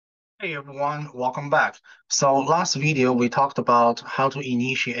Hey everyone, welcome back. So last video we talked about how to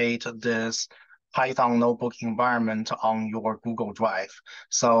initiate this Python notebook environment on your Google Drive.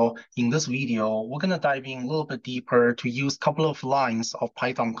 So in this video, we're going to dive in a little bit deeper to use a couple of lines of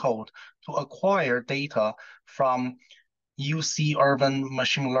Python code to acquire data from UC Urban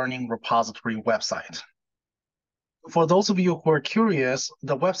Machine Learning Repository website. For those of you who are curious,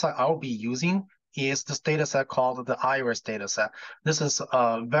 the website I'll be using is this data set called the IRIS data set. This is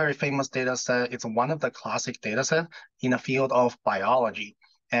a very famous data set. It's one of the classic data set in the field of biology.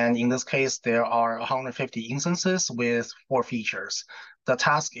 And in this case, there are 150 instances with 4 features. The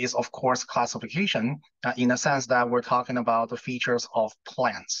task is, of course, classification in the sense that we're talking about the features of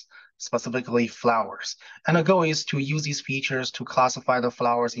plants, specifically flowers. And the goal is to use these features to classify the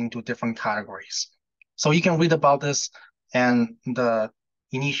flowers into different categories. So you can read about this, and the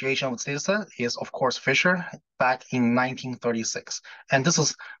initiation of this data set is, of course, Fisher back in 1936. And this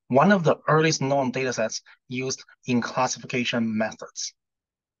is one of the earliest known data sets used in classification methods.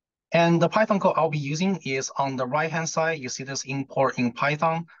 And the Python code I'll be using is on the right-hand side. You see this import in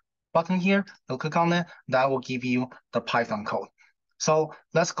Python button here. You'll click on it. That will give you the Python code. So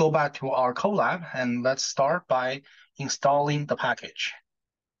let's go back to our Colab, and let's start by installing the package.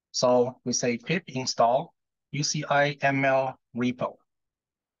 So we say pip install UCI ML repo.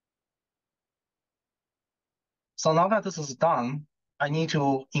 So now that this is done, I need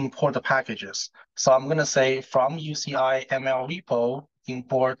to import the packages. So I'm going to say from UCI ML repo,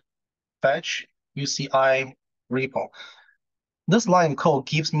 import fetch UCI repo. This line of code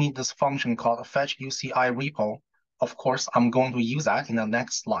gives me this function called fetch UCI repo. Of course, I'm going to use that in the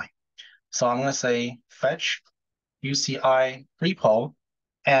next line. So I'm going to say fetch UCI repo.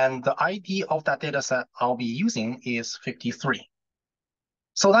 And the ID of that data set I'll be using is 53.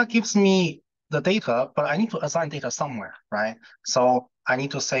 So that gives me the data, but I need to assign data somewhere, right? So I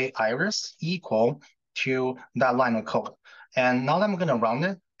need to say iris equal to that line of code. And now that I'm going to run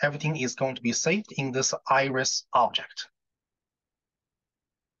it, everything is going to be saved in this iris object.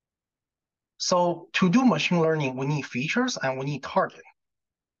 So to do machine learning, we need features and we need target.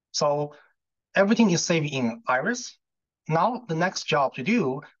 So everything is saved in iris. Now the next job to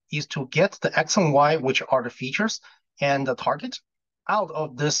do is to get the X and Y, which are the features and the target, out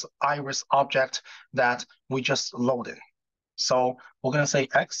of this iris object that we just loaded. So we're going to say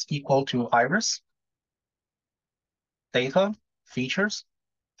X equal to iris, data, features,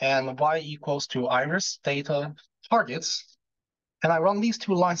 and Y equals to iris, data, targets. And I run these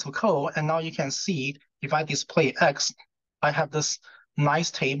 2 lines of code, and now you can see if I display X, I have this nice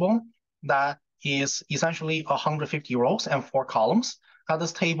table that is essentially 150 rows and 4 columns. Now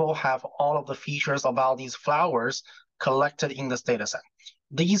this table have all of the features about these flowers collected in this data set.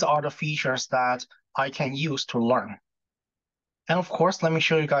 These are the features that I can use to learn. And of course, let me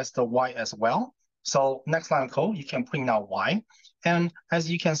show you guys the Y as well. So next line of code, you can print out Y. And as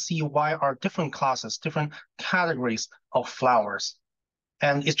you can see, Y are different classes, different categories of flowers.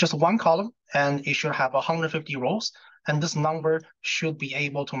 And it's just 1 column, and it should have 150 rows. And this number should be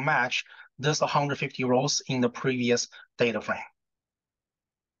able to match this 150 rows in the previous data frame.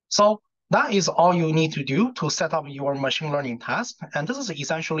 So that is all you need to do to set up your machine learning task. And this is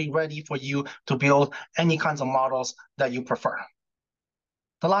essentially ready for you to build any kinds of models that you prefer.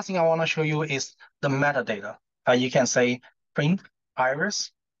 The last thing I want to show you is the metadata. You can say print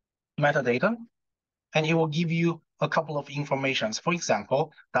iris metadata, and it will give you a couple of informations. For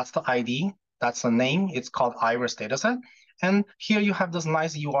example, that's the ID, that's the name, it's called iris dataset. And here you have this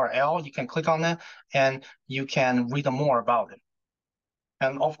nice URL, you can click on it and you can read more about it.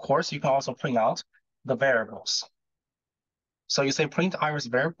 And of course, you can also print out the variables. So you say print iris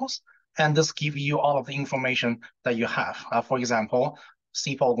variables, and this gives you all of the information that you have. For example,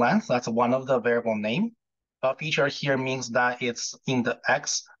 sepal length, that's one of the variable name. A feature here means that it's in the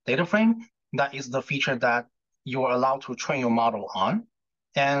X data frame. That is the feature that you are allowed to train your model on.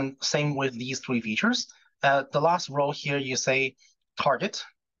 And same with these 3 features. The last row here, you say target.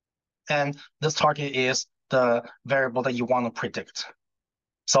 And this target is the variable that you want to predict.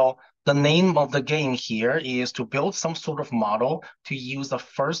 So the name of the game here is to build some sort of model to use the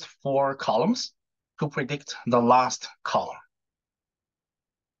first 4 columns to predict the last column.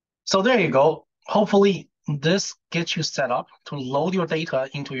 So there you go. Hopefully this gets you set up to load your data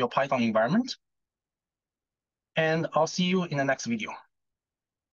into your Python environment. And I'll see you in the next video.